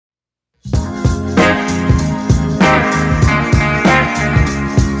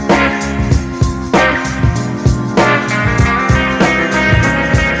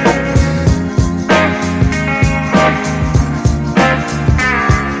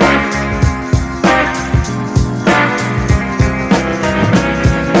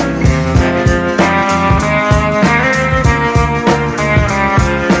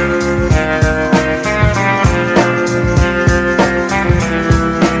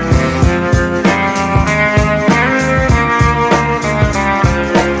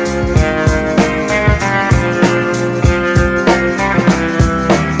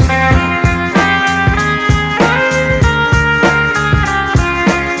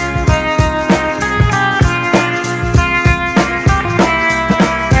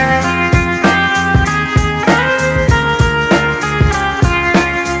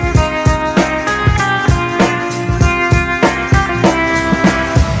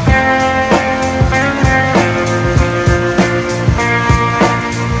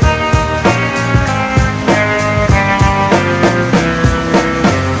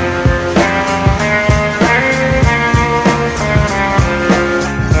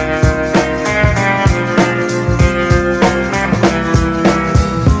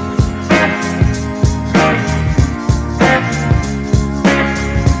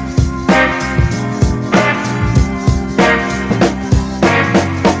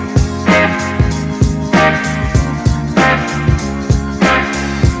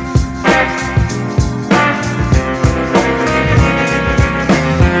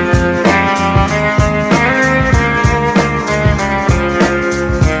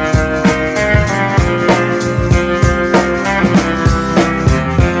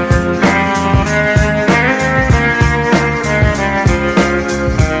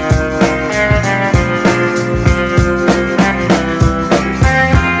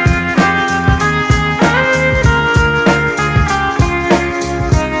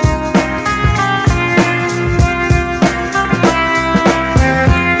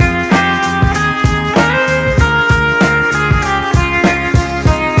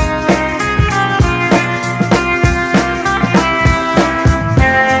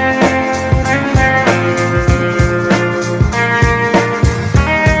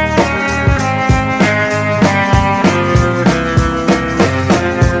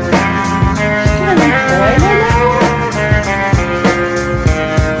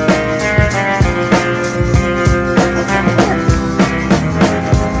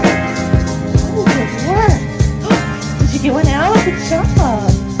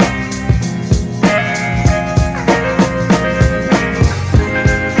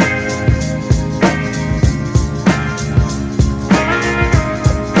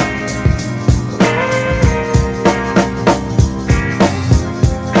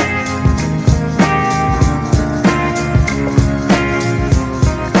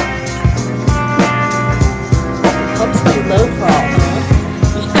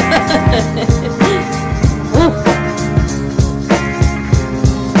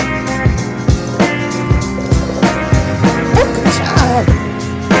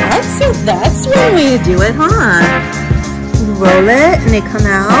That's one way to do it, huh? Roll it and they come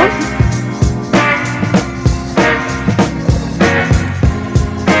out.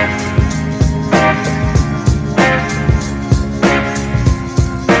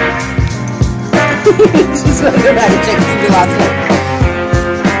 She's gonna go back and check if we lost it.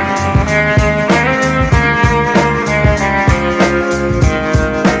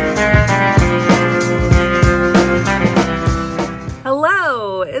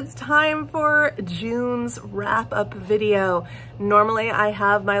 It's time for June's wrap-up video. Normally I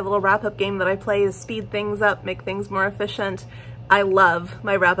have my little wrap-up game that I play to speed things up, make things more efficient. I love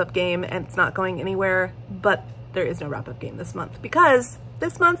my wrap-up game and it's not going anywhere, but there is no wrap-up game this month because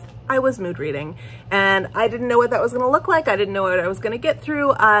this month I was mood reading and I didn't know what that was going to look like. I didn't know what I was going to get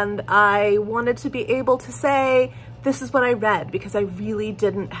through, and I wanted to be able to say this is what I read because I really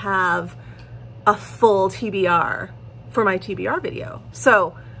didn't have a full TBR for my TBR video.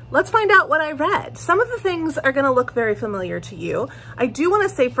 So let's find out what I read. Some of the things are gonna look very familiar to you. I do wanna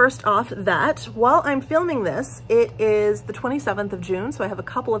say first off that while I'm filming this, it is the 27th of June, so I have a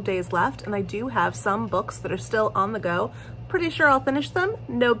couple of days left, and I do have some books that are still on the go. Pretty sure I'll finish them,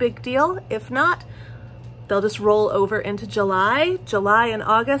 no big deal. If not, they'll just roll over into July. July and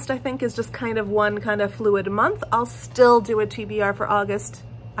August, I think, is just kind of one kind of fluid month. I'll still do a TBR for August.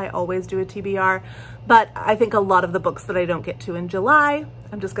 I always do a TBR, but I think a lot of the books that I don't get to in July,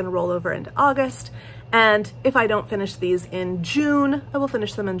 I'm just gonna roll over into August. And if I don't finish these in June, I will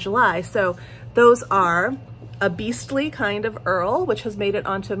finish them in July. So those are A Beastly Kind of Earl, which has made it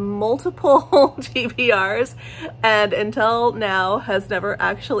onto multiple TBRs and until now has never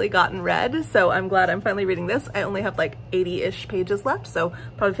actually gotten read. So I'm glad I'm finally reading this. I only have like 80-ish pages left, so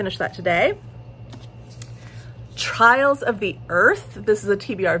probably finish that today. Trials of the Earth. This is a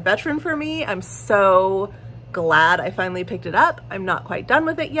TBR veteran for me. I'm so glad I finally picked it up. I'm not quite done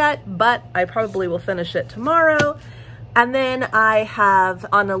with it yet, but I probably will finish it tomorrow. And then I have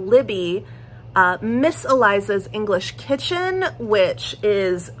on a Libby, Miss Eliza's English Kitchen, which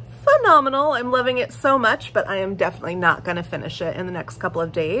is phenomenal. I'm loving it so much, but I am definitely not going to finish it in the next couple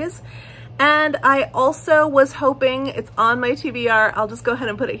of days. And I also was hoping, it's on my TBR, I'll just go ahead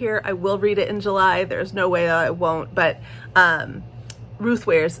and put it here. I will read it in July. There's no way that I won't, but Ruth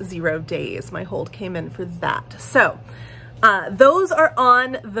Ware's 0 Days. My hold came in for that. So those are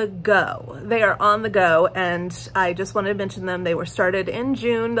on the go. They are on the go, and I just wanted to mention them. They were started in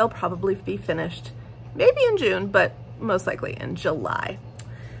June. They'll probably be finished maybe in June, but most likely in July.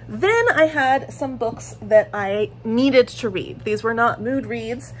 Then I had some books that I needed to read. These were not mood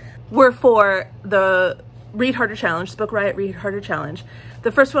reads, were for the Read Harder Challenge, the Book Riot Read Harder Challenge.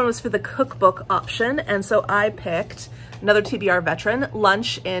 The first one was for the cookbook option, and so I picked another TBR veteran,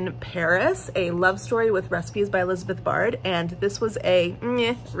 Lunch in Paris, a love story with recipes by Elizabeth Bard, and this was a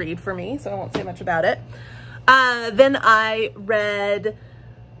read for me, so I won't say much about it. Then I read,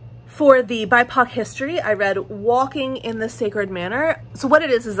 for the BIPOC history, I read Walking in the Sacred Manor. So what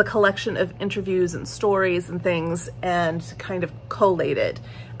it is a collection of interviews and stories and things, and kind of collated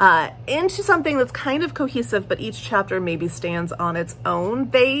into something that's kind of cohesive, but each chapter maybe stands on its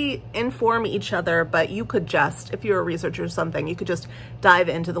own. They inform each other, but you could just, if you're a researcher or something, you could just dive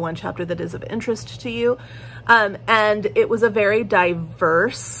into the one chapter that is of interest to you. And it was a very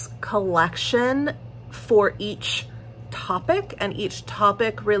diverse collection for each topic, and each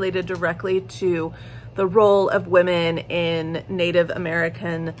topic related directly to the role of women in Native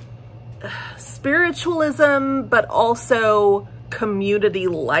American spiritualism, but also community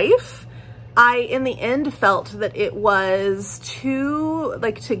life. I, in the end, felt that it was too,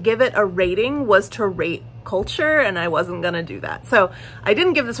 to give it a rating was to rate culture, and I wasn't gonna do that. So I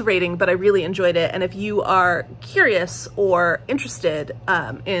didn't give this a rating, but I really enjoyed it. And if you are curious or interested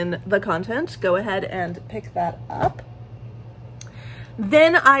in the content, go ahead and pick that up.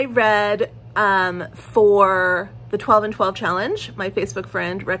 Then I read for the 12 and 12 challenge, my Facebook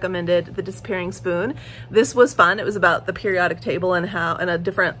friend recommended The Disappearing Spoon. This was fun. It was about the periodic table and how, and a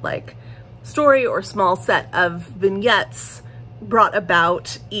different story or small set of vignettes brought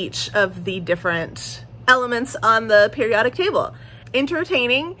about each of the different elements on the periodic table.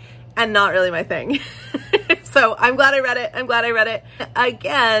 Entertaining and not really my thing. So I'm glad I read it. I'm glad I read it.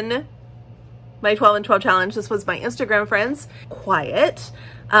 Again, my 12 and 12 challenge, this was my Instagram friends, Quiet,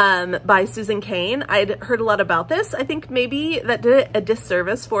 by Susan Cain. I'd heard a lot about this. I think maybe that did a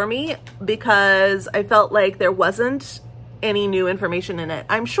disservice for me because I felt like there wasn't any new information in it.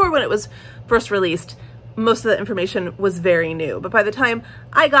 I'm sure when it was first released, most of the information was very new, but by the time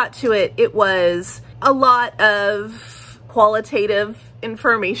I got to it, it was a lot of qualitative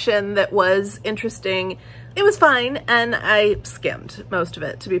information that was interesting. It was fine, and I skimmed most of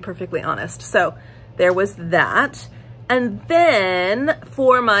it, to be perfectly honest. So there was that. And then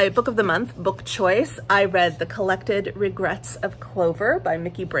for my book of the month, book choice, I read The Collected Regrets of Clover by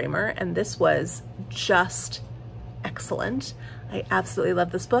Mickey Bramer, and this was just excellent. I absolutely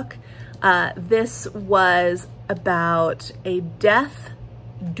love this book. This was about a death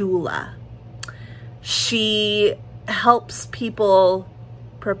doula. She helps people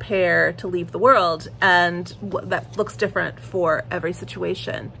prepare to leave the world, and that looks different for every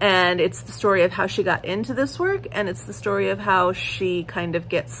situation. And it's the story of how she got into this work, and it's the story of how she kind of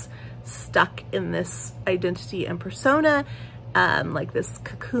gets stuck in this identity and persona, like this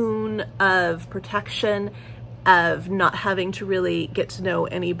cocoon of protection, of not having to really get to know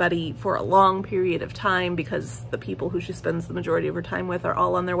anybody for a long period of time because the people who she spends the majority of her time with are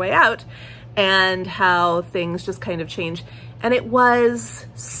all on their way out, and how things just kind of change. And it was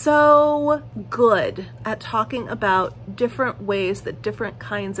so good at talking about different ways that different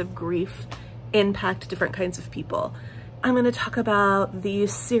kinds of grief impact different kinds of people. I'm going to talk about the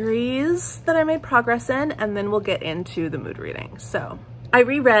series that I made progress in, and then we'll get into the mood reading. So I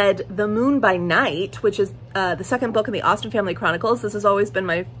reread The Moon by Night, which is the second book in the Austen Family Chronicles. This has always been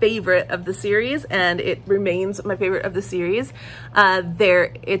my favorite of the series, and it remains my favorite of the series.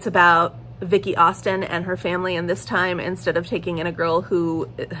 It's about Vicky Austen and her family, and this time, instead of taking in a girl who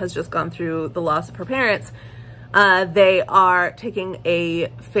has just gone through the loss of her parents, they are taking a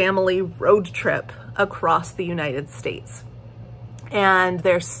family road trip across the United States. And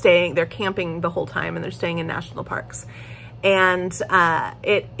they're camping the whole time, and they're staying in national parks. And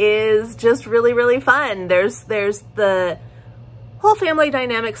it is just really, really fun. There's the whole family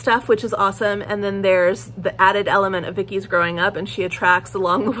dynamic stuff, which is awesome. And then there's the added element of Vicky's growing up, and she attracts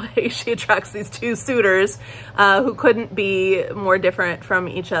along the way, she attracts these two suitors who couldn't be more different from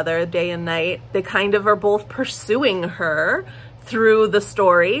each other day and night. They kind of are both pursuing her through the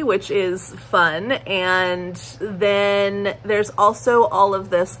story, which is fun. And then there's also all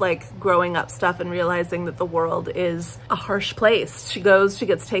of this like growing up stuff and realizing that the world is a harsh place. She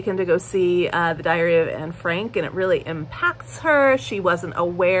gets taken to go see The Diary of Anne Frank, and it really impacts her. She wasn't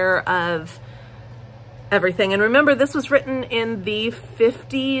aware of everything. And remember, this was written in the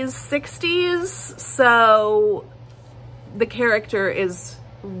 50s, 60s, so the character is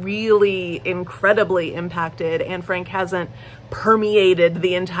really incredibly impacted. Anne Frank hasn't permeated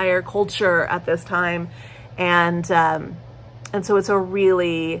the entire culture at this time, and so it's a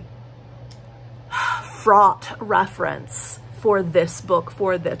really fraught reference for this book,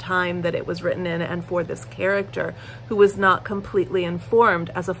 for the time that it was written in, and for this character who was not completely informed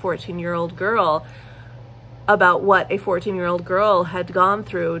as a 14-year-old girl about what a 14-year-old girl had gone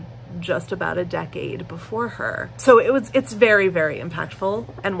through just about a decade before her. So it's very, very impactful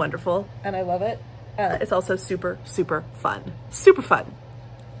and wonderful, and I love it. It's also super, super fun. Super fun.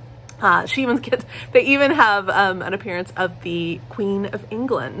 They even have an appearance of the Queen of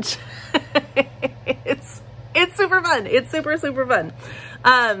England. It's super fun. It's super, super fun.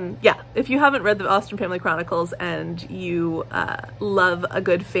 Yeah, if you haven't read the Austen Family Chronicles and you love a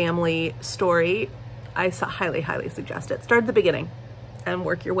good family story, I highly, highly suggest it. Start at the beginning and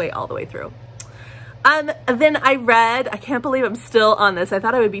work your way all the way through. Then I can't believe I'm still on this. I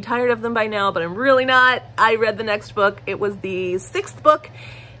thought I would be tired of them by now, but I'm really not. I read the next book. It was the 6th book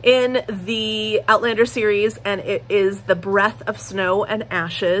in the Outlander series, and it is The Breath of Snow and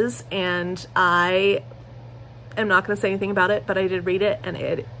Ashes. And I am not going to say anything about it, but I did read it,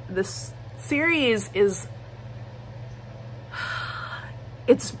 and this series is,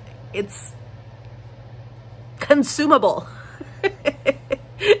 it's consumable.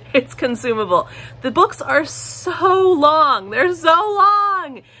 It's consumable. The books are so long. They're so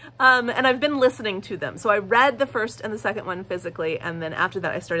long. And I've been listening to them. So I read the first and the second one physically, and then after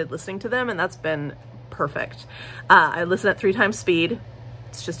that I started listening to them, and that's been perfect. I listen at 3 times speed.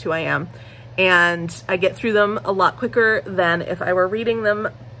 It's just who I am. And I get through them a lot quicker than if I were reading them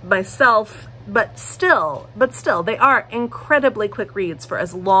myself, but still, they are incredibly quick reads for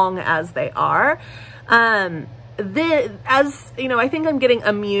as long as they are. As you know, I think I'm getting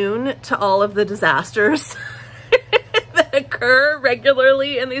immune to all of the disasters that occur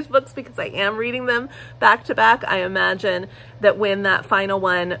regularly in these books because I am reading them back to back. I imagine that when that final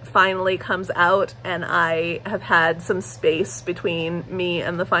one finally comes out and I have had some space between me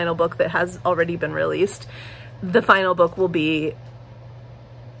and the final book that has already been released, the final book will be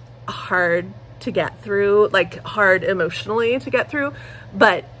hard to get through, like hard emotionally to get through.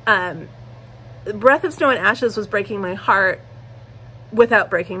 But Breath of Snow and Ashes was breaking my heart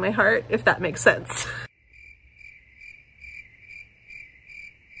without breaking my heart, if that makes sense.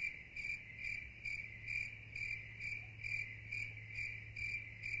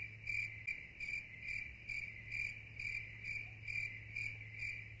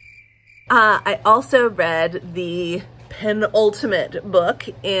 I also read the penultimate book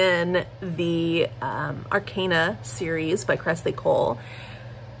in the Arcana series by Kresley Cole.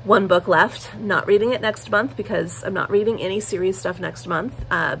 One book left. Not reading it next month because I'm not reading any series stuff next month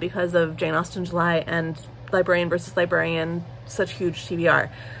because of Jane Austen July and Librarian versus Librarian, such huge TBR.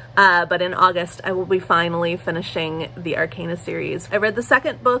 But in August, I will be finally finishing the Arcana series. I read the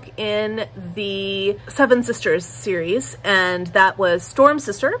second book in the Seven Sisters series, and that was Storm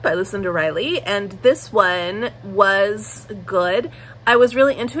Sister by Lucinda Riley, and this one was good. I was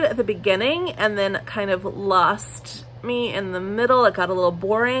really into it at the beginning and then kind of lost me in the middle. It got a little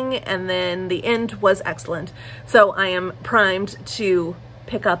boring, and then the end was excellent. So I am primed to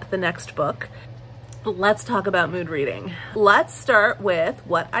pick up the next book. Let's talk about mood reading. Let's start with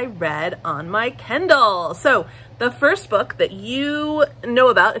what I read on my Kindle. So the first book that you know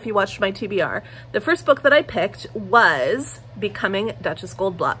about if you watched my TBR, the first book that I picked was Becoming Duchess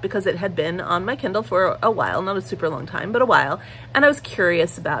Goldblatt, because it had been on my Kindle for a while, not a super long time, but a while, and I was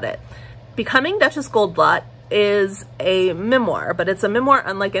curious about it. Becoming Duchess Goldblatt is a memoir, but it's a memoir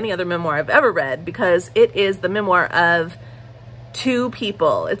unlike any other memoir I've ever read, because it is the memoir of two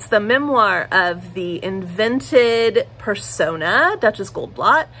people. It's the memoir of the invented persona, Duchess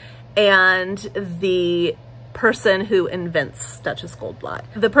Goldblatt, and the person who invents Duchess Goldblatt.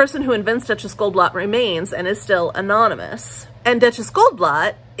 The person who invents Duchess Goldblatt remains and is still anonymous. And Duchess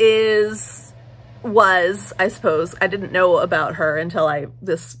Goldblatt was, I suppose, I didn't know about her until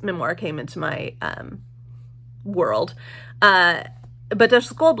this memoir came into my world. But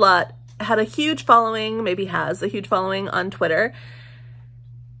Duchess Goldblatt had a huge following, maybe has a huge following on Twitter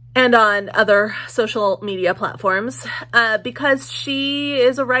and on other social media platforms because she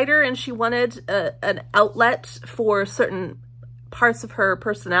is a writer and she wanted an outlet for certain parts of her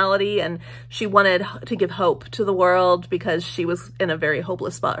personality, and she wanted to give hope to the world because she was in a very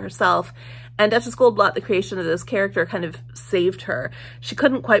hopeless spot herself. And Duchess Goldblatt, the creation of this character, kind of saved her. She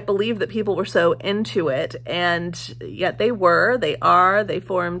couldn't quite believe that people were so into it, and yet they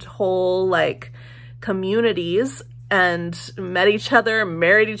formed whole like communities and met each other,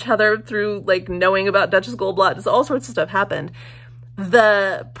 married each other through like knowing about Duchess Goldblatt. Just all sorts of stuff happened.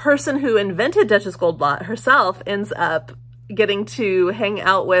 The person who invented Duchess Goldblatt herself ends up getting to hang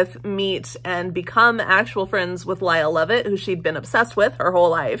out with, meet, and become actual friends with Lyle Lovett, who she'd been obsessed with her whole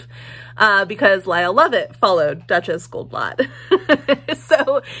life, because Lyle Lovett followed Duchess Goldblatt.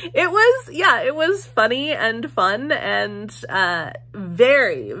 So it was funny and fun and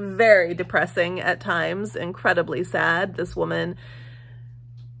very, very depressing at times, incredibly sad. This woman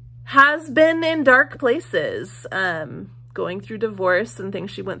has been in dark places, going through divorce and things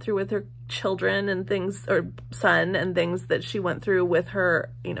she went through with her children and things, or son, and things that she went through with her,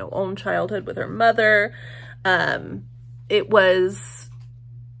 own childhood with her mother. It was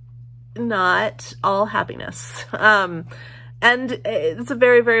not all happiness. And it's a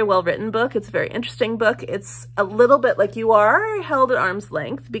very, very well written book. It's a very interesting book. It's a little bit like you are held at arm's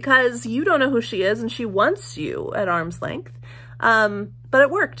length because you don't know who she is and she wants you at arm's length. But it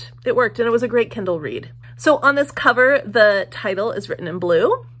worked. It worked, and it was a great Kindle read. So on this cover, the title is written in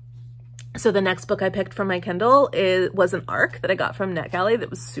blue. So the next book I picked from my Kindle was an ARC that I got from NetGalley that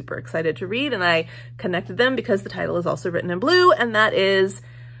was super excited to read, and I connected them because the title is also written in blue, and that is,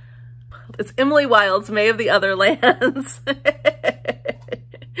 it's Emily Wilde's May of the Other Lands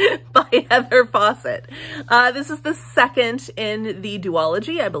by Heather Fawcett. This is the second in the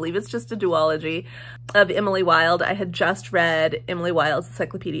duology. I believe it's just a duology of Emily Wilde. I had just read Emily Wilde's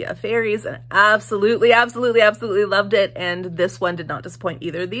Encyclopedia of Fairies and absolutely, absolutely, absolutely loved it. And this one did not disappoint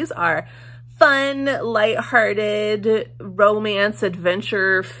either. These are fun, lighthearted, romance,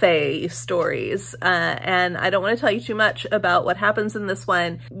 adventure, fae stories. And I don't want to tell you too much about what happens in this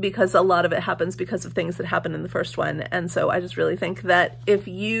one because a lot of it happens because of things that happened in the first one. And so I just really think that if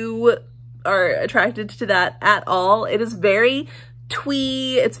you are attracted to that at all, it is very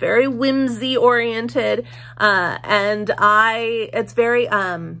twee, it's very whimsy oriented, and it's very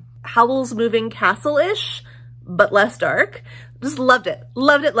Howl's Moving Castle-ish, but less dark. Just loved it.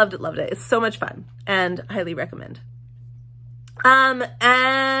 Loved it, loved it, loved it. It's so much fun and highly recommend.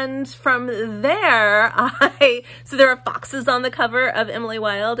 And from there, so there are foxes on the cover of Emily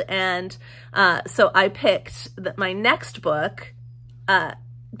Wilde, and so I picked my next book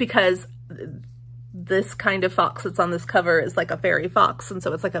because this kind of fox that's on this cover is like a fairy fox, and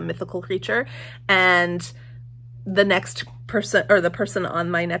so it's like a mythical creature, and the next person, or the person on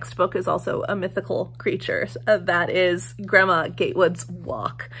my next book, is also a mythical creature. That is Grandma Gatewood's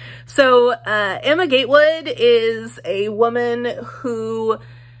Walk. So Emma Gatewood is a woman who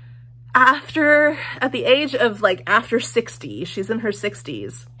at the age of like after 60, she's in her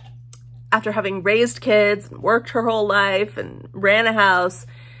 60s, after having raised kids, worked her whole life, and ran a house,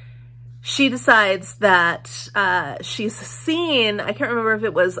 she decides that she's seen, I can't remember if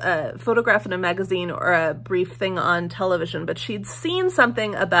it was a photograph in a magazine or a brief thing on television, but she'd seen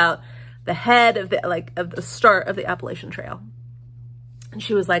something about the head of the start of the Appalachian Trail. And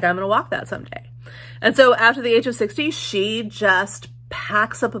she was like, I'm gonna walk that someday. And so after the age of 60, she just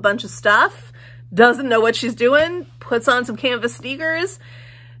packs up a bunch of stuff, doesn't know what she's doing, puts on some canvas sneakers,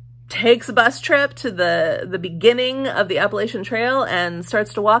 takes a bus trip to the beginning of the Appalachian Trail and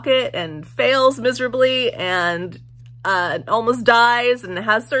starts to walk it and fails miserably and almost dies and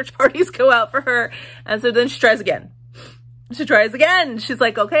has search parties go out for her. And so then she tries again. She tries again. She's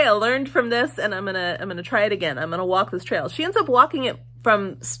like, okay, I learned from this and I'm gonna try it again. I'm gonna walk this trail. She ends up walking it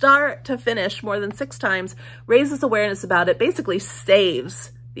from start to finish more than 6 times, raises awareness about it, basically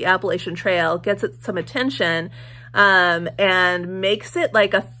saves the Appalachian Trail, gets it some attention, and makes it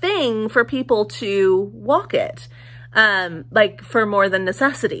like a thing for people to walk it, like for more than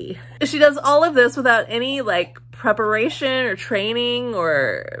necessity. She does all of this without any like preparation or training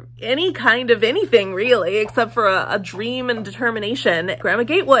or any kind of anything really, except for a dream and determination. Grandma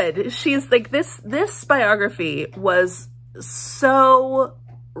Gatewood, she's like, this biography was so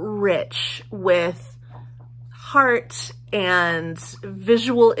rich with heart and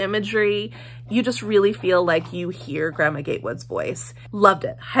visual imagery. You just really feel like you hear Grandma Gatewood's voice. Loved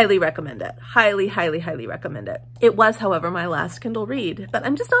it. Highly recommend it. Highly, highly, highly recommend it. It was, however, my last Kindle read, but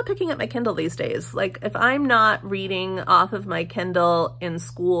I'm just not picking up my Kindle these days. Like if I'm not reading off of my Kindle in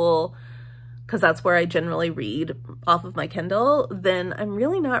school, because that's where I generally read off of my Kindle, then I'm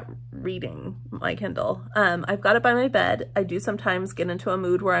really not reading my Kindle. I've got it by my bed. I do sometimes get into a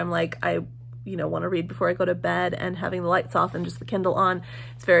mood where I'm like, I want to read before I go to bed, and having the lights off and just the Kindle on,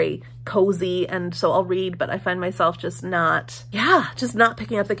 it's very cozy, and so I'll read, but I find myself just not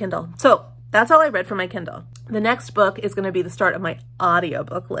picking up the Kindle. So that's all I read from my Kindle. The next book is going to be the start of my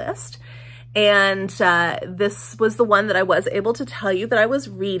audiobook list. And this was the one that I was able to tell you that I was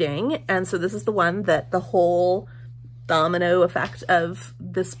reading. And so this is the one that the whole domino effect of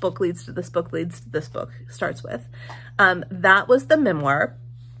this book leads to this book leads to this book starts with. That was the memoir,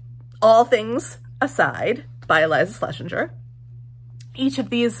 All Things Aside, by Iliza Shlesinger. Each of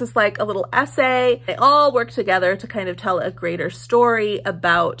these is like a little essay. They all work together to kind of tell a greater story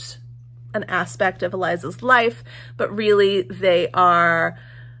about an aspect of Iliza's life, but really they are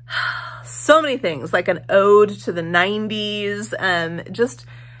so many things, like an ode to the 90s, just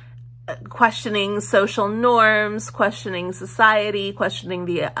questioning social norms, questioning society, questioning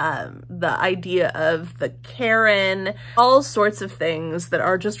the idea of the Karen, all sorts of things that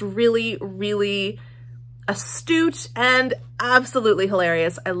are just really, really astute and absolutely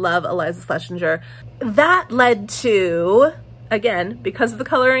hilarious. I love Iliza Shlesinger. That led to, again, because of the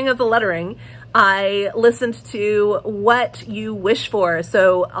coloring of the lettering, I listened to What You Wish For.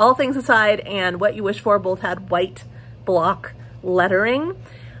 So All Things Aside and What You Wish For both had white block lettering.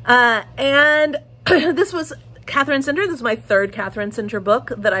 And this was Catherine Center. This is my third Catherine Center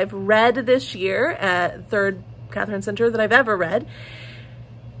book that I've read this year, third Catherine Center that I've ever read.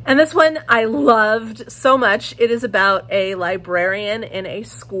 And this one I loved so much. It is about a librarian in a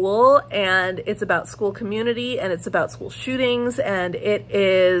school, and it's about school community, and it's about school shootings, and it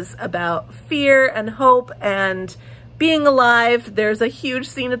is about fear and hope and being alive. There's a huge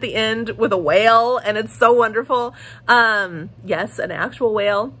scene at the end with a whale, and it's so wonderful. Yes, an actual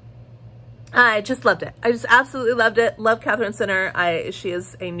whale. I just loved it. I just absolutely loved it. Love Catherine Center. She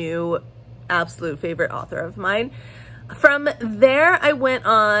is a new absolute favorite author of mine. From there, I went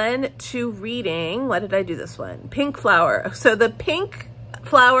on to reading, what did I do this one? Pink Flower. So the pink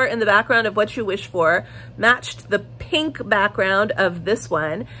flower in the background of What You Wish For matched the pink background of this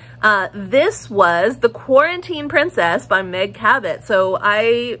one. This was The Quarantine Princess by Meg Cabot. So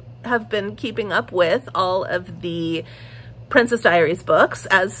I have been keeping up with all of the Princess Diaries books,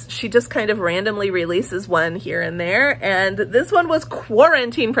 as she just kind of randomly releases one here and there. And this one was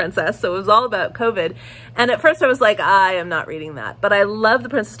Quarantine Princess, so it was all about COVID. And at first I was like, I am not reading that. But I love the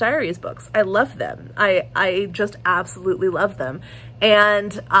Princess Diaries books. I love them. I just absolutely love them.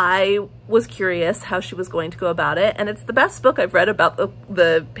 And I was curious how she was going to go about it. And it's the best book I've read about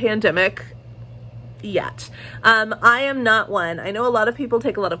the pandemic yet. I am not one. I know a lot of people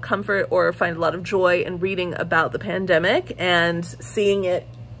take a lot of comfort or find a lot of joy in reading about the pandemic and seeing it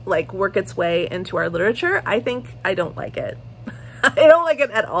like work its way into our literature. I think I don't like it. I don't like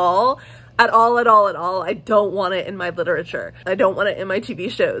it at all. At all. I don't want it in my literature. I don't want it in my TV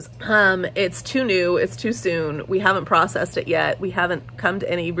shows. It's too new. It's too soon. We haven't processed it yet. We haven't come to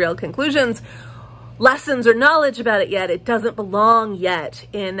any real conclusions. lessons or knowledge about it yet. It doesn't belong yet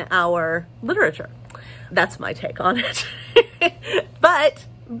in our literature. That's my take on it. But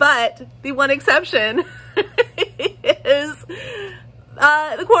the one exception is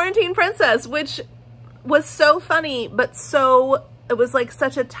The Quarantine Princess, which was so funny, but it was like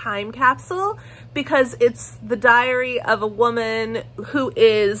such a time capsule, because it's the diary of a woman who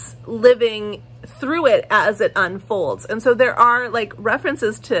is living through it as it unfolds. And so there are like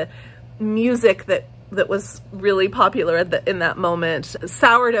references to music that was really popular in that moment,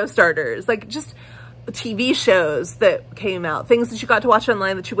 sourdough starters, like just TV shows that came out, things that you got to watch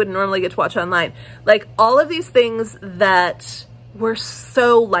online that you wouldn't normally get to watch online. Like all of these things that were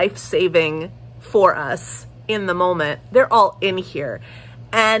so life-saving for us in the moment, they're all in here.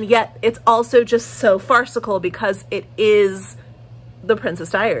 And yet it's also just so farcical because it is The Princess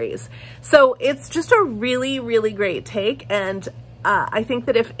Diaries. So it's just a really, really great take. And I think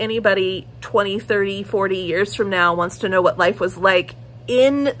that if anybody 20, 30, 40 years from now wants to know what life was like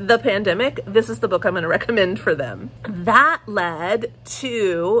in the pandemic, this is the book I'm going to recommend for them. That led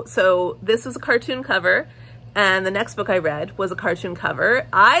to, so this was a cartoon cover, and the next book I read was a cartoon cover.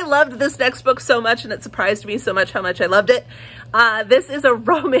 I loved this next book so much, and it surprised me so much how much I loved it. This is a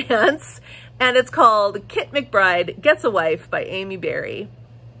romance, and it's called Kit McBride Gets a Wife by Amy Berry.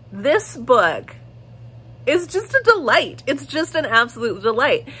 This book is just a delight. It's just an absolute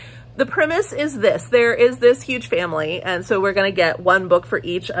delight. The premise is this: there is this huge family, and so we're going to get one book for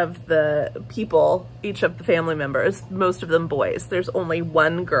each of the people, each of the family members, most of them boys. There's only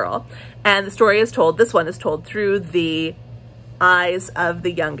one girl. And the story is told, this one is told through the eyes of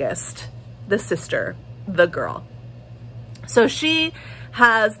the youngest, the sister, the girl. So she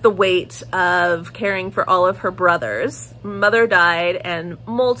has the weight of caring for all of her brothers. Mother died, and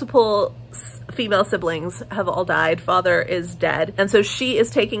multiple female siblings have all died. Father is dead. And so she is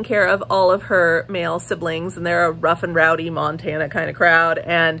taking care of all of her male siblings, and they're a rough and rowdy Montana kind of crowd.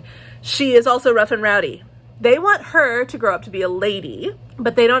 And she is also rough and rowdy. They want her to grow up to be a lady,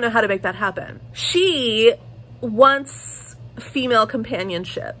 but they don't know how to make that happen. She wants female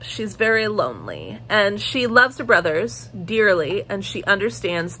companionship. She's very lonely, and she loves her brothers dearly, and she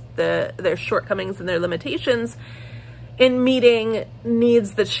understands their shortcomings and their limitations in meeting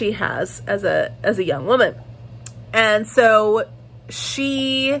needs that she has as a young woman. And so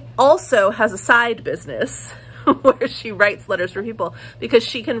she also has a side business where she writes letters for people, because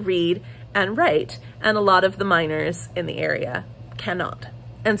she can read and write, and a lot of the minors in the area cannot.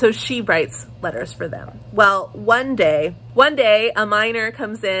 And so she writes letters for them. Well, one day a minor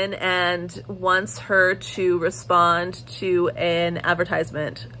comes in and wants her to respond to an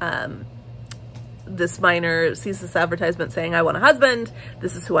advertisement. This minor sees this advertisement saying, "I want a husband.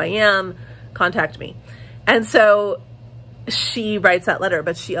 This is who I am. Contact me." And so she writes that letter,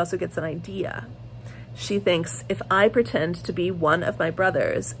 but she also gets an idea. She thinks, if I pretend to be one of my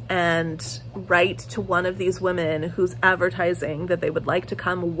brothers and write to one of these women who's advertising that they would like to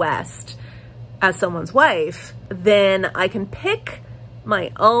come west as someone's wife, then I can pick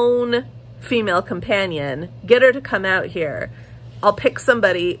my own female companion, get her to come out here. I'll pick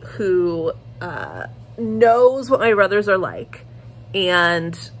somebody who knows what my brothers are like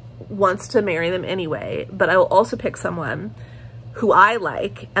and wants to marry them anyway, but I will also pick someone who I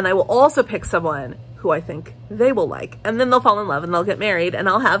like, and I will also pick someone who I think they will like, and then they'll fall in love and they'll get married, and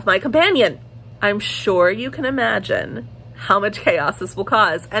I'll have my companion. I'm sure you can imagine how much chaos this will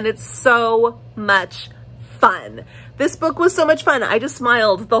cause, and it's so much fun. This book was so much fun. I just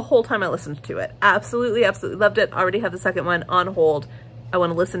smiled the whole time I listened to it. Absolutely, absolutely loved it. Already have the second one on hold. I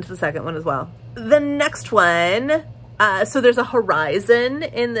want to listen to the second one as well. The next one, so there's a horizon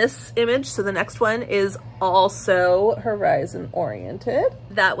in this image. So the next one is also horizon oriented.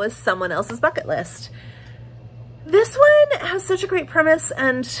 That was Someone Else's Bucket List. This one has such a great premise,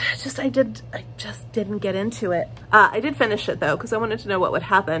 and I just didn't get into it. I did finish it though, because I wanted to know what would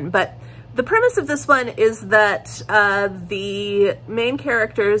happen. But the premise of this one is that the main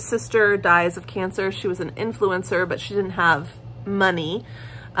character's sister dies of cancer. She was an influencer, but she didn't have money,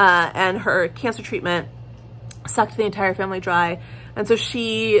 and her cancer treatment sucked the entire family dry. And so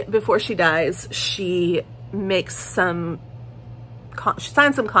she, before she dies, she makes she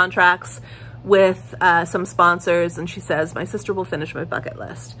signs some contracts with some sponsors, and she says, my sister will finish my bucket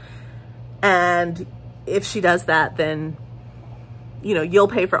list. And if she does that, then, you know, you'll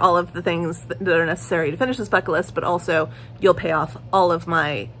pay for all of the things that are necessary to finish this bucket list, but also you'll pay off all of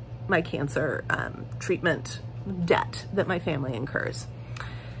my cancer treatment debt that my family incurs.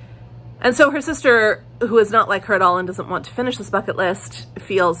 And so her sister, who is not like her at all and doesn't want to finish this bucket list,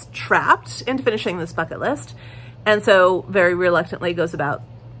 feels trapped into finishing this bucket list, and so very reluctantly goes about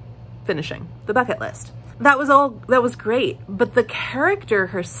finishing the bucket list. That was great. But the character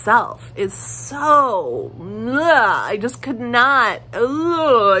herself is so, I just could not,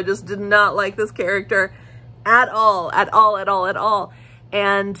 I just did not like this character at all.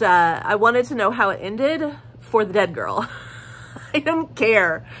 And I wanted to know how it ended for the dead girl. I didn't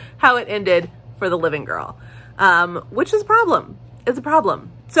care how it ended for the living girl, which is a problem. It's a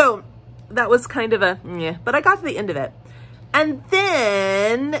problem. So that was kind of a, yeah, but I got to the end of it. And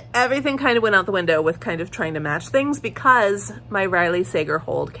then everything kind of went out the window with kind of trying to match things because my Riley Sager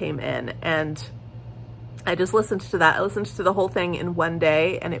hold came in, and I just listened to that. I listened to the whole thing in one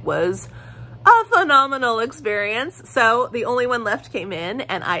day, and it was a phenomenal experience. So the only one left came in,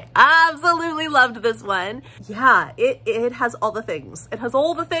 and I absolutely loved this one. Yeah, it has all the things. It has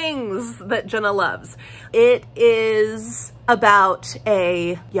all the things that Jenna loves. It is about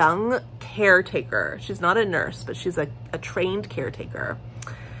a young caretaker. She's not a nurse, but she's a trained caretaker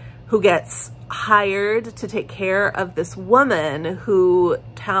who gets hired to take care of this woman who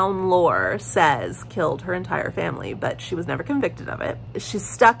town lore says killed her entire family, but she was never convicted of it. She's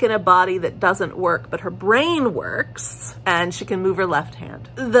stuck in a body that doesn't work, but her brain works, and she can move her left hand.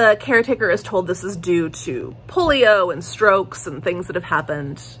 The caretaker is told this is due to polio and strokes and things that have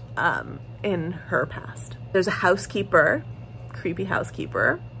happened in her past. There's a housekeeper, creepy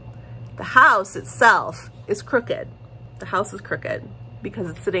housekeeper. The house itself is crooked. The house is crooked because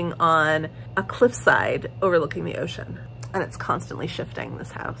it's sitting on a cliffside overlooking the ocean, and it's constantly shifting,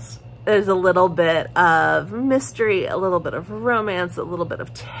 this house. There's a little bit of mystery, a little bit of romance, a little bit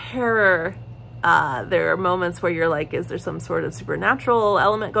of terror. There are moments where you're like, is there some sort of supernatural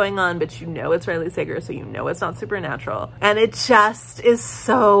element going on? But you know it's Riley Sager, so you know it's not supernatural. And it just is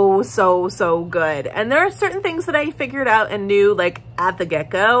so, so, so good. And there are certain things that I figured out and knew like at the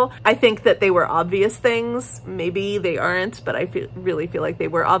get-go. I think that they were obvious things. Maybe they aren't, but I really feel like they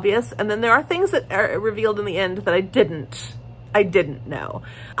were obvious. And then there are things that are revealed in the end that I didn't know.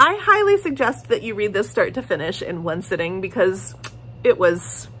 I highly suggest that you read this start to finish in one sitting because it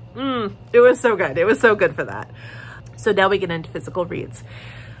was so good. It was so good for that. So now we get into physical reads.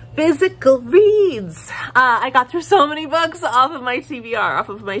 Physical reads. I got through so many books off of my TBR, off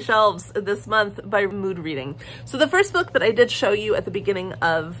of my shelves this month by mood reading. So the first book that I did show you at the beginning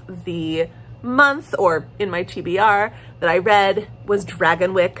of the month, or in my TBR, that I read was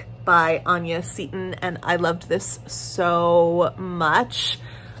Dragonwyck by Anya Seton, and I loved this so much.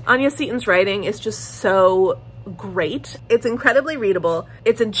 Anya Seton's writing is just so great. It's incredibly readable.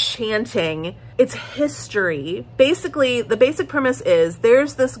 It's enchanting. It's history. Basically, the basic premise is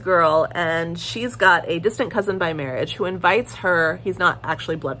there's this girl and she's got a distant cousin by marriage who invites her, he's not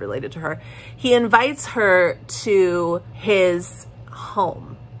actually blood related to her, he invites her to his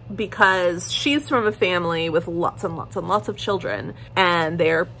home because she's from a family with lots and lots and lots of children and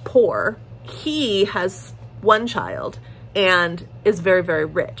they're poor. He has one child and is very, very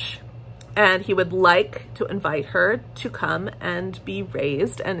rich. And he would like to invite her to come and be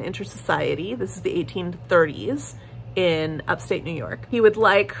raised and enter society. This is the 1830s in upstate New York. He would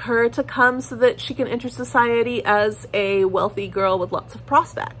like her to come so that she can enter society as a wealthy girl with lots of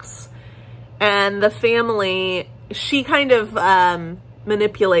prospects. And the family, she kind of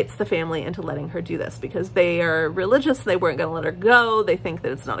manipulates the family into letting her do this because they are religious. They weren't going to let her go. They think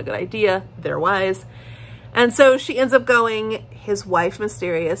that it's not a good idea. They're wise. And so she ends up going. His wife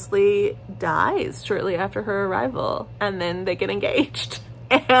mysteriously dies shortly after her arrival, and then they get engaged.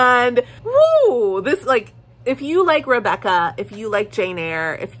 And woo, this, like, if you like Rebecca, if you like Jane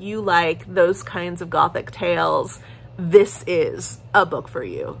Eyre, if you like those kinds of gothic tales, this is a book for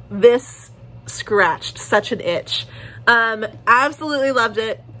you. This scratched such an itch. Absolutely loved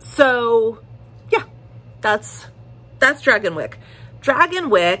it. So yeah, that's Dragonwyck.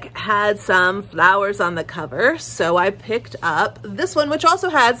 Dragonwyck had some flowers on the cover, so I picked up this one, which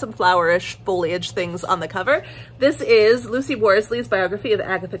also had some flowerish foliage things on the cover. This is Lucy Worsley's biography of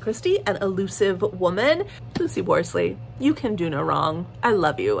Agatha Christie, An Elusive Woman. Lucy Worsley, you can do no wrong. I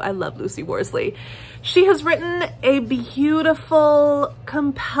love you. I love Lucy Worsley. She has written a beautiful,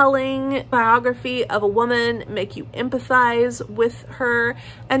 compelling biography of a woman, make you empathize with her,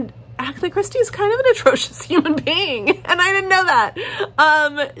 and Agatha Christie is kind of an atrocious human being, and I didn't know that.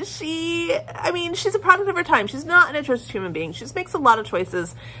 She's a product of her time. She's not an atrocious human being. She just makes a lot of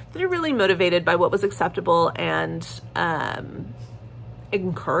choices that are really motivated by what was acceptable and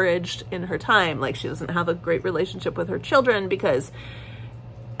encouraged in her time. Like, she doesn't have a great relationship with her children because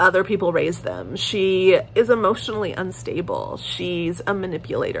other people raised them. She is emotionally unstable. She's a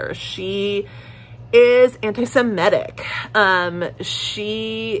manipulator. She is anti-Semitic.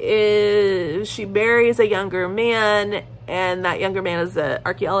 She marries a younger man and that younger man is an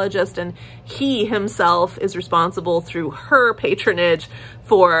archaeologist, and he himself is responsible through her patronage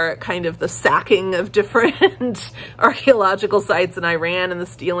for kind of the sacking of different archaeological sites in Iran and the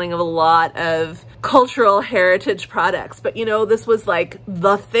stealing of a lot of cultural heritage products. But you know, this was like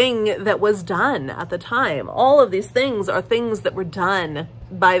the thing that was done at the time. All of these things are things that were done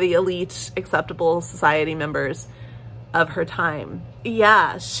by the elite, acceptable society members of her time.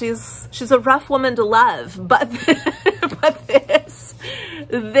 Yeah, she's a rough woman to love, but but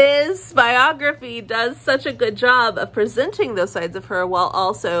this biography does such a good job of presenting those sides of her while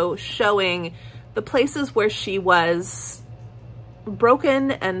also showing the places where she was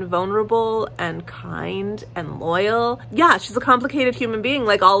broken and vulnerable and kind and loyal. Yeah, she's a complicated human being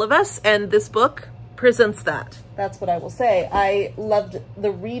like all of us, and this book presents that. That's what I will say. I loved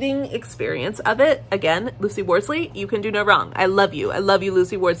the reading experience of it. Again, Lucy Worsley, you can do no wrong. I love you. I love you,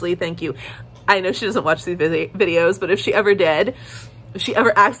 Lucy Worsley. Thank you. I know she doesn't watch these videos, but if she ever did, if she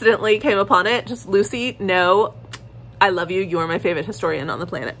ever accidentally came upon it, just Lucy, no, I love you. You are my favorite historian on the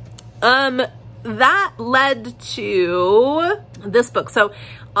planet. That led to this book. So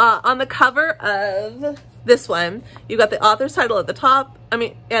on the cover of this one, you got the author's title at the top,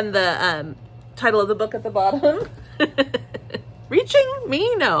 and the title of the book at the bottom. Reaching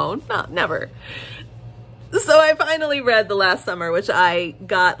me? No, never. So I finally read The Last Summer, which I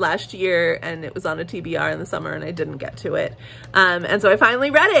got last year, and it was on a TBR in the summer and I didn't get to it. And so I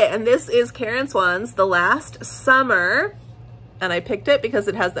finally read it, and this is Karen Swan's The Last Summer. And I picked it because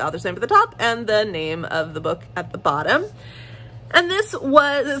it has the author's name at the top and the name of the book at the bottom. And it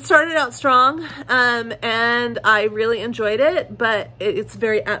started out strong, and I really enjoyed it, but it's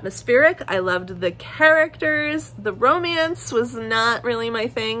very atmospheric. I loved the characters. The romance was not really my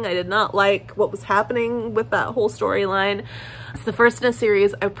thing. I did not like what was happening with that whole storyline. It's the first in a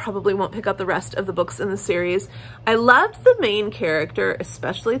series. I probably won't pick up the rest of the books in the series. I loved the main character,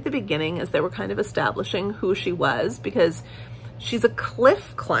 especially at the beginning as they were kind of establishing who she was, because she's a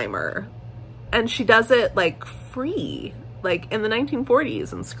cliff climber, and she does it like free, like in the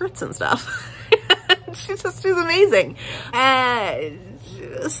 1940s and skirts and stuff. she's amazing. The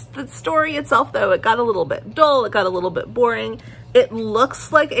story itself, though, it got a little bit dull. It got a little bit boring. It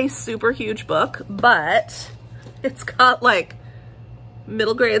looks like a super huge book, but it's got like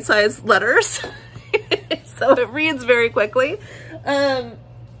middle grade size letters. So it reads very quickly.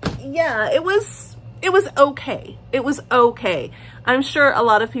 Yeah, it was okay. It was okay. I'm sure a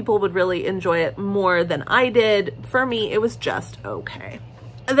lot of people would really enjoy it more than I did. For me, it was just okay.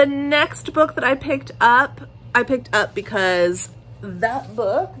 The next book that I picked up because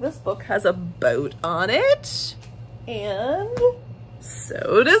this book has a boat on it. And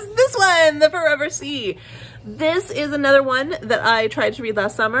so does this one, The Forever Sea. This is another one that I tried to read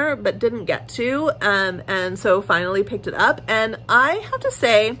last summer, but didn't get to. And so finally picked it up. And I have to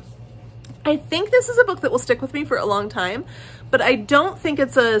say, I think this is a book that will stick with me for a long time, but I don't think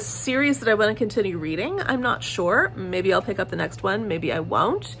it's a series that I want to continue reading. I'm not sure. Maybe I'll pick up the next one. Maybe I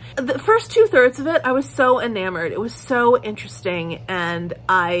won't. The first 2/3 of it, I was so enamored. It was so interesting, and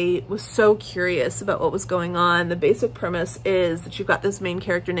I was so curious about what was going on. The basic premise is that you've got this main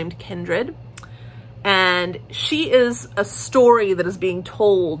character named Kindred, and she is a story that is being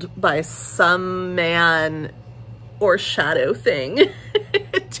told by some man or shadow thing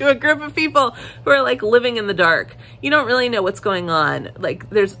to a group of people who are like living in the dark. You don't really know what's going on. Like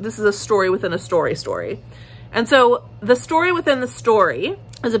this is a story within a story. And so the story within the story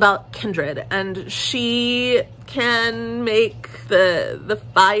is about Kindred, and she can make the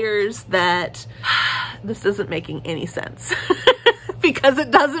fires that this isn't making any sense because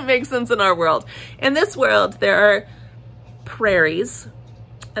it doesn't make sense in our world. In this world, there are prairies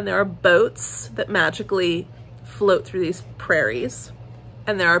and there are boats that magically float through these prairies,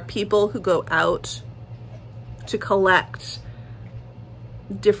 and there are people who go out to collect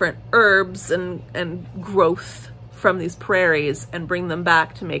different herbs and growth from these prairies and bring them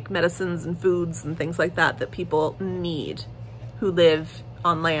back to make medicines and foods and things like that people need who live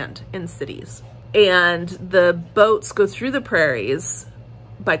on land in cities. And the boats go through the prairies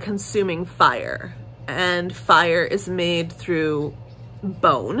by consuming fire, and fire is made through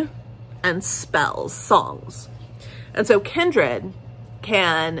bone and spells, songs. And so Kindred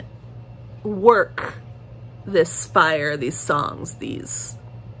can work this fire, these songs, these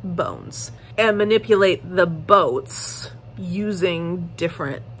bones, and manipulate the boats using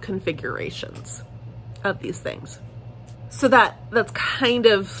different configurations of these things. So that's kind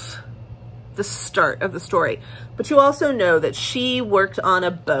of the start of the story. But you also know that she worked on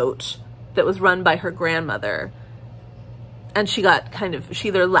a boat that was run by her grandmother, And she got she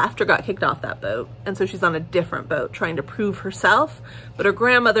either left or got kicked off that boat. And so she's on a different boat trying to prove herself. But her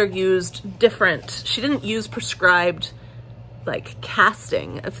grandmother used she didn't use prescribed like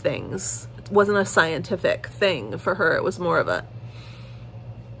casting of things. It wasn't a scientific thing for her. It was more of a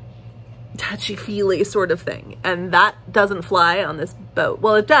touchy-feely sort of thing. And that doesn't fly on this boat.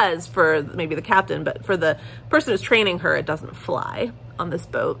 Well, it does for maybe the captain, but for the person who's training her, it doesn't fly on this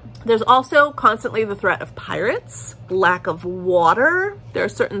boat. There's also constantly the threat of pirates, lack of water. There are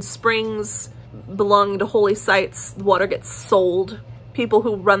certain springs belonging to holy sites. Water gets sold. People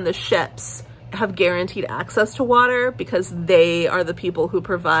who run the ships have guaranteed access to water because they are the people who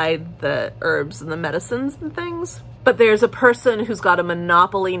provide the herbs and the medicines and things. But there's a person who's got a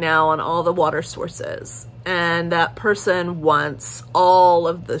monopoly now on all the water sources. And that person wants all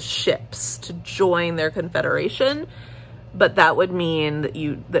of the ships to join their confederation. But that would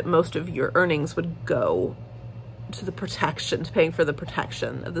mean that most of your earnings would go to the protection, to paying for the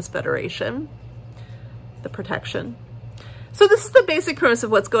protection of this federation. The protection. So this is the basic premise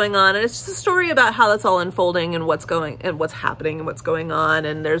of what's going on, and it's just a story about how that's all unfolding and what's happening and what's going on,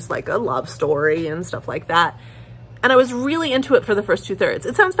 and there's like a love story and stuff like that. And I was really into it for the first 2/3.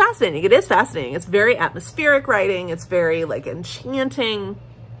 It sounds fascinating. It is fascinating. It's very atmospheric writing. It's very like enchanting.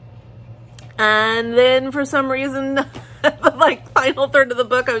 And then for some reason, the like final third of the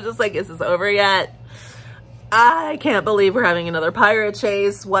book, I was just like, is this over yet? I can't believe we're having another pirate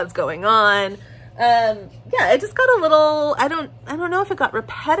chase. What's going on? Yeah, it just got a little, I don't know if it got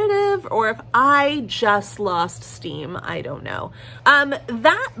repetitive or if I just lost steam. I don't know.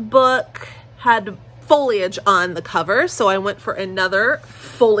 That book had foliage on the cover, so I went for another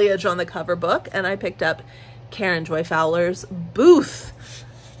foliage on the cover book, and I picked up Karen Joy Fowler's Booth.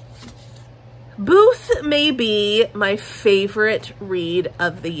 Booth may be my favorite read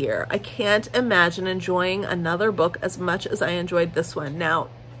of the year. I can't imagine enjoying another book as much as I enjoyed this one. Now,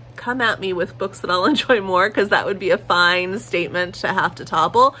 come at me with books that I'll enjoy more, because that would be a fine statement to have to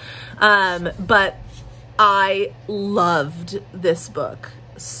topple. But I loved this book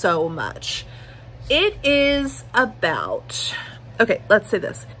so much. It is about, okay, let's say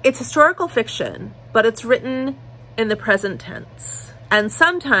this. It's historical fiction, but it's written in the present tense. And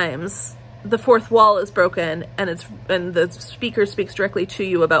sometimes the fourth wall is broken and the speaker speaks directly to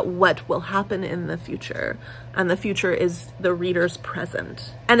you about what will happen in the future. And the future is the reader's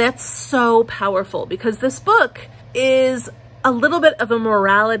present. And that's so powerful, because this book is a little bit of a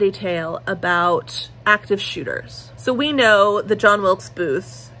morality tale about active shooters. So we know that John Wilkes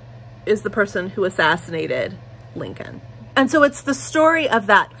Booth is the person who assassinated Lincoln. And so it's the story of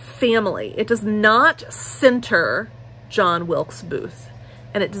that family. It does not center John Wilkes Booth,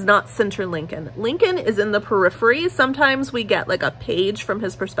 and it does not center Lincoln. Lincoln is in the periphery. Sometimes we get like a page from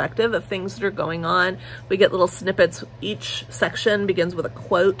his perspective of things that are going on. We get little snippets. Each section begins with a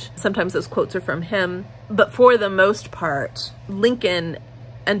quote. Sometimes those quotes are from him. But for the most part, Lincoln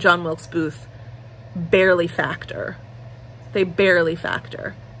and John Wilkes Booth barely factor. They barely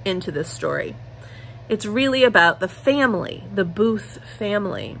factor into this story. It's really about the family, the Booth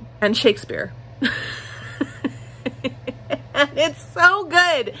family, and Shakespeare. And it's so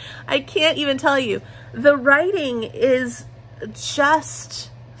good. I can't even tell you. The writing is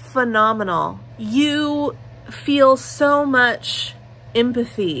just phenomenal. You feel so much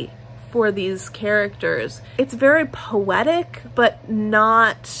empathy for these characters. It's very poetic, but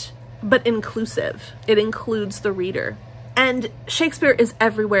inclusive. It includes the reader. And Shakespeare is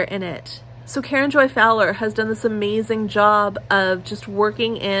everywhere in it. So Karen Joy Fowler has done this amazing job of just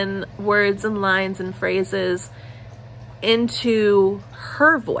working in words and lines and phrases into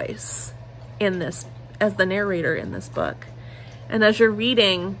her voice in this, as the narrator in this book. And as you're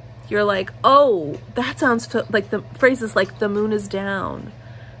reading, you're like, oh, that sounds like the phrases like "the moon is down."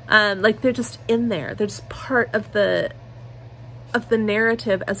 Like they're just in there. They're just part of the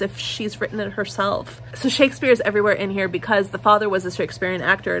narrative, as if she's written it herself. So Shakespeare is everywhere in here because the father was a Shakespearean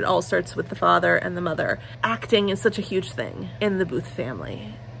actor. It all starts with the father and the mother. Acting is such a huge thing in the Booth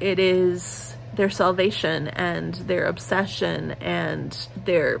family. It is their salvation and their obsession and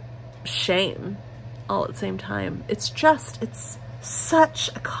their shame all at the same time. It's such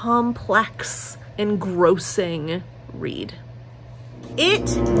a complex, engrossing read. It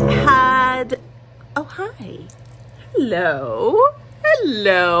had, oh, hi. Hello.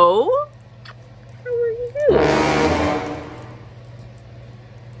 Hello. How are you?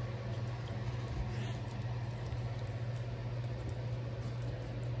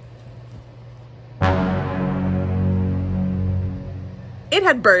 It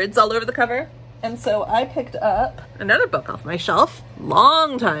had birds all over the cover, and so I picked up another book off my shelf,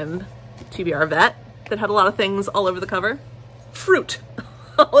 long time TBR vet, that had a lot of things all over the cover. fruit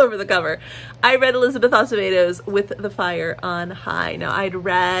all over the cover. I read Elizabeth Acevedo's With the Fire on High. Now, I'd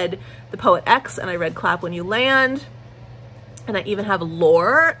read The Poet X and I read Clap When You Land. And I even have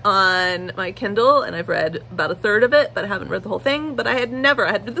Lore on my Kindle, and I've read about a third of it, but I haven't read the whole thing. But I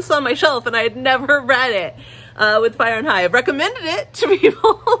had this on my shelf, and I had never read it, With Fire on High. I've recommended it to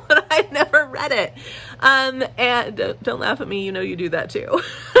people, but I had never read it. And don't laugh at me, you know you do that too.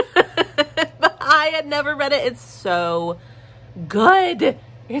 But I had never read it. It's so good.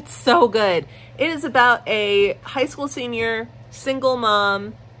 It's so good. It is about a high school senior, single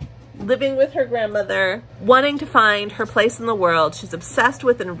mom, living with her grandmother, wanting to find her place in the world. She's obsessed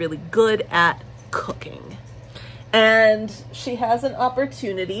with and really good at cooking. And she has an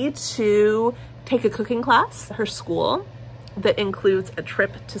opportunity to take a cooking class at her school that includes a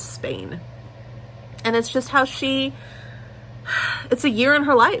trip to Spain. And it's just how it's a year in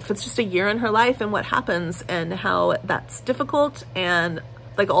her life. It's just a year in her life and what happens and how that's difficult, and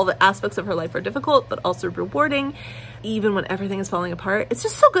like all the aspects of her life are difficult, but also rewarding, even when everything is falling apart. It's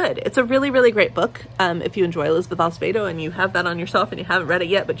just so good. It's a really, really great book. If you enjoy Elizabeth Acevedo and you have that on yourself and you haven't read it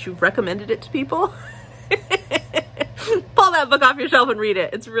yet, but you've recommended it to people, pull that book off your shelf and read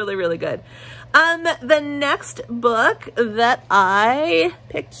it. It's really, really good. The next book that I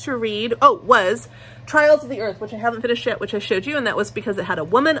picked to read, was Trials of the Earth, which I haven't finished yet, which I showed you, and that was because it had a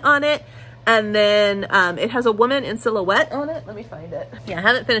woman on it. And then it has a woman in silhouette on it. Let me find it. Yeah, I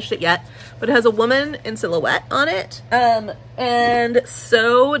haven't finished it yet, but it has a woman in silhouette on it. And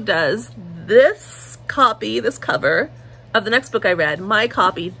so does this copy, this cover of the next book I read. My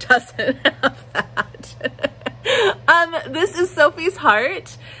copy doesn't have that. This is Sophie's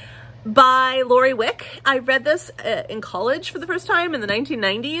Heart by Lori Wick. I read this in college for the first time in the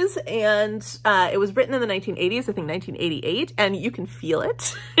 1990s, and it was written in the 1980s, I think 1988, and you can feel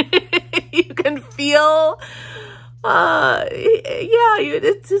it. You can feel,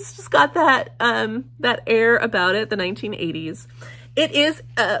 it's just got that, that air about it, the 1980s. It is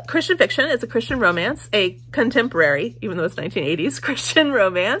Christian fiction. It's a Christian romance, a contemporary, even though it's 1980s, Christian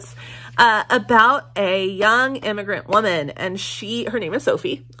romance, about a young immigrant woman. And her name is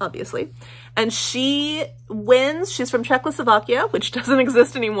Sophie, obviously. And she wins, she's from Czechoslovakia, which doesn't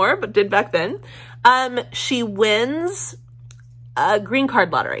exist anymore, but did back then. She wins a green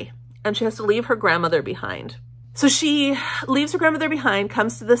card lottery, and she has to leave her grandmother behind. So she leaves her grandmother behind,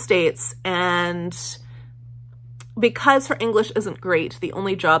 comes to the States, and because her English isn't great, the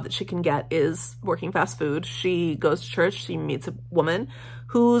only job that she can get is working fast food. She goes to church, she meets a woman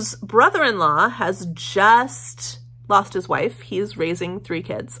whose brother-in-law has just lost his wife. He's raising 3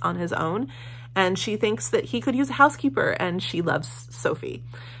 kids on his own, and she thinks that he could use a housekeeper, and she loves Sophie.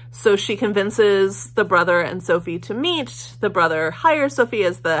 So she convinces the brother and Sophie to meet. The brother hires Sophie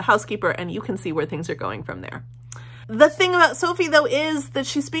as the housekeeper, and you can see where things are going from there. The thing about Sophie, though, is that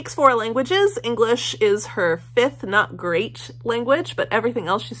she speaks 4 languages. English is her 5th, not great language, but everything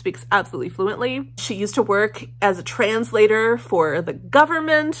else she speaks absolutely fluently. She used to work as a translator for the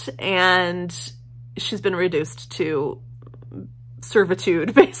government, and she's been reduced to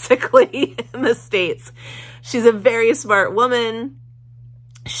servitude, basically, in the States. She's a very smart woman.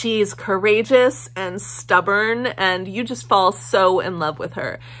 She's courageous and stubborn, and you just fall so in love with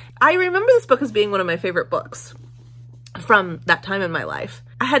her. I remember this book as being one of my favorite books from that time in my life.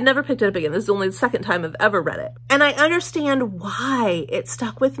 I had never picked it up again. This is only the 2nd time I've ever read it. And I understand why it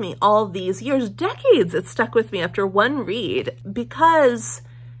stuck with me all these years, decades it stuck with me after one read, because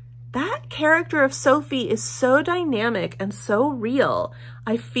that character of Sophie is so dynamic and so real.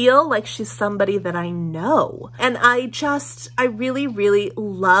 I feel like she's somebody that I know. And I really, really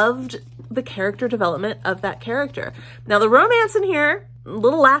loved the character development of that character. Now the romance in here, a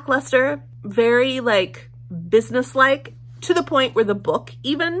little lackluster, very like businesslike, to the point where the book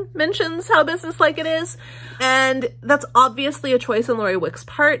even mentions how businesslike it is. And that's obviously a choice on Lori Wick's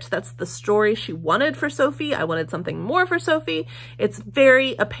part. That's the story she wanted for Sophie. I wanted something more for Sophie. It's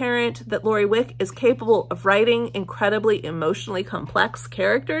very apparent that Lori Wick is capable of writing incredibly emotionally complex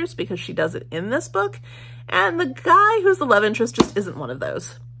characters, because she does it in this book. And the guy who's the love interest just isn't one of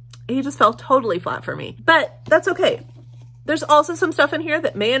those. He just fell totally flat for me, but that's okay. There's also some stuff in here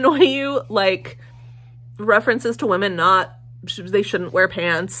that may annoy you, like references to women they shouldn't wear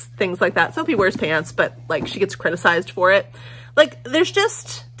pants, things like that. Sophie wears pants, but like she gets criticized for it. Like there's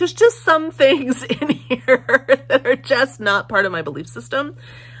just some things in here that are just not part of my belief system.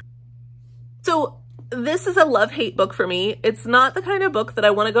 So this is a love-hate book for me. It's not the kind of book that I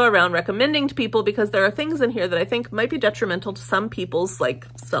want to go around recommending to people, because there are things in here that I think might be detrimental to some people's like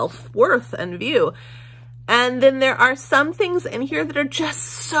self-worth and view. And then there are some things in here that are just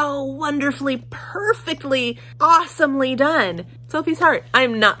so wonderfully, perfectly, awesomely done. Sophie's Heart.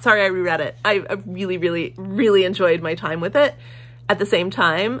 I'm not sorry I reread it. I really, really, really enjoyed my time with it. At the same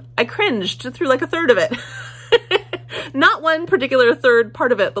time, I cringed through like a third of it. Not one particular third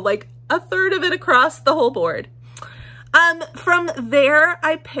part of it, but like a third of it across the whole board. From there,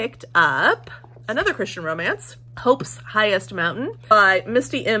 I picked up another Christian romance, Hope's Highest Mountain by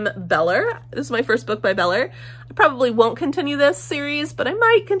Misty M. Beller. This is my first book by Beller. I probably won't continue this series, but I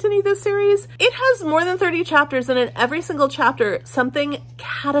might continue this series. It has more than 30 chapters, and in every single chapter, something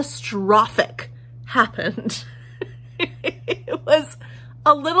catastrophic happened. It was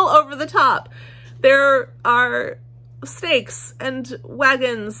a little over the top. There are snakes and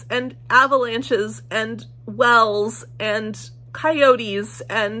wagons and avalanches and wells and coyotes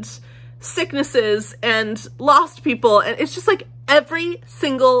and sicknesses and lost people, and it's just like every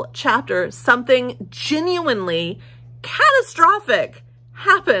single chapter something genuinely catastrophic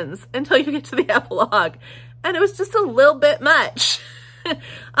happens until you get to the epilogue, and it was just a little bit much.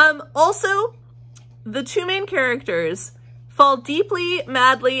 Also, the two main characters fall deeply,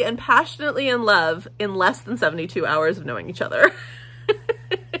 madly, and passionately in love in less than 72 hours of knowing each other.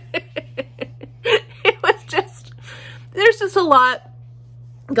 It was just, there's just a lot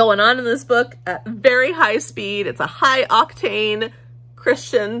going on in this book at very high speed. It's a high octane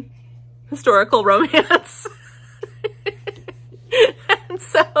Christian historical romance. And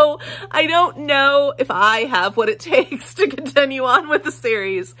so I don't know if I have what it takes to continue on with the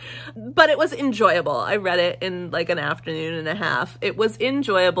series, but it was enjoyable. I read it in like an afternoon and a half. It was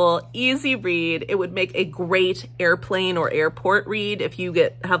enjoyable, easy read. It would make a great airplane or airport read. If you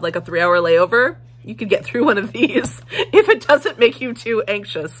have like a 3-hour layover, you could get through one of these if it doesn't make you too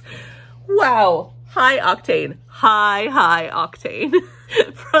anxious. Wow. High octane, high octane.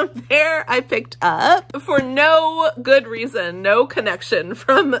 From there, I picked up, for no good reason, no connection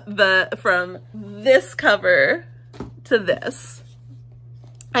from this cover to this,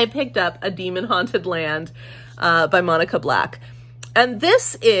 I picked up A Demon Haunted Land by Monica Black. And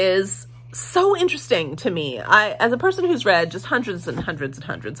this is so interesting to me. As a person who's read just hundreds and hundreds and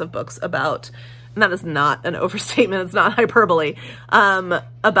hundreds of books about, and that is not an overstatement, it's not hyperbole,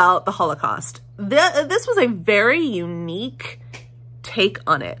 about the Holocaust. This was a very unique take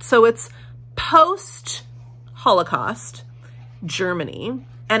on it. So it's post-Holocaust Germany,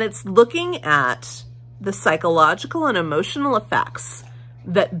 and it's looking at the psychological and emotional effects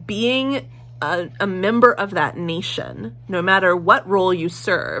that being a member of that nation, no matter what role you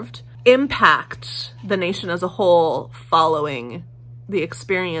served, impact the nation as a whole following the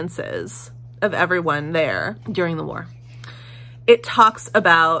experiences of everyone there during the war. It talks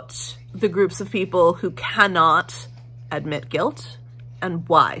about the groups of people who cannot admit guilt and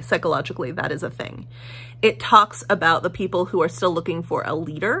why psychologically that is a thing. It talks about the people who are still looking for a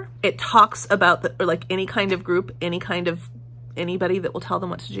leader. It talks about like any kind of group, anybody that will tell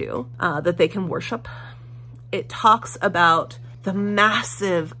them what to do, that they can worship. It talks about the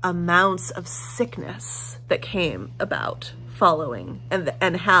massive amounts of sickness that came about following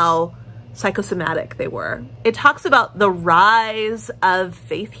and how psychosomatic they were. It talks about the rise of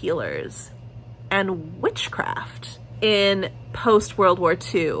faith healers and witchcraft in post-World War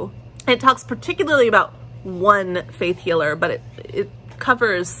II. It talks particularly about one faith healer, but it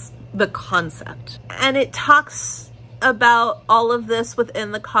covers the concept. And it talks about all of this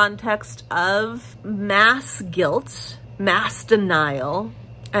within the context of mass guilt, mass denial,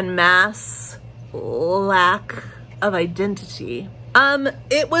 and mass lack of identity.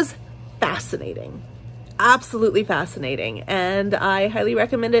 It was fascinating. Absolutely fascinating, and I highly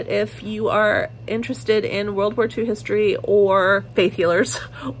recommend it if you are interested in World War II history or faith healers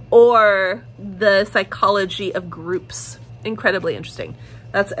or the psychology of groups. Incredibly interesting.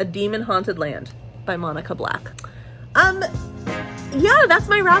 That's A Demon Haunted Land by Monica Black. Yeah, that's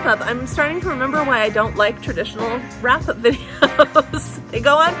my wrap up. I'm starting to remember why I don't like traditional wrap up videos. They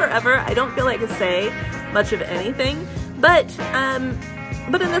go on forever. I don't feel like I say much of anything, but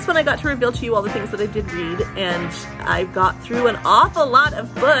in this one I got to reveal to you all the things that I did read, and I got through an awful lot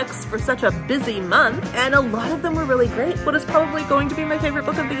of books for such a busy month, and a lot of them were really great. What is probably going to be my favorite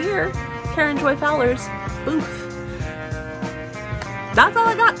book of the year, Karen Joy Fowler's Booth. That's all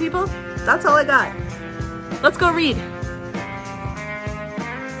I got, people. That's all I got. Let's go read.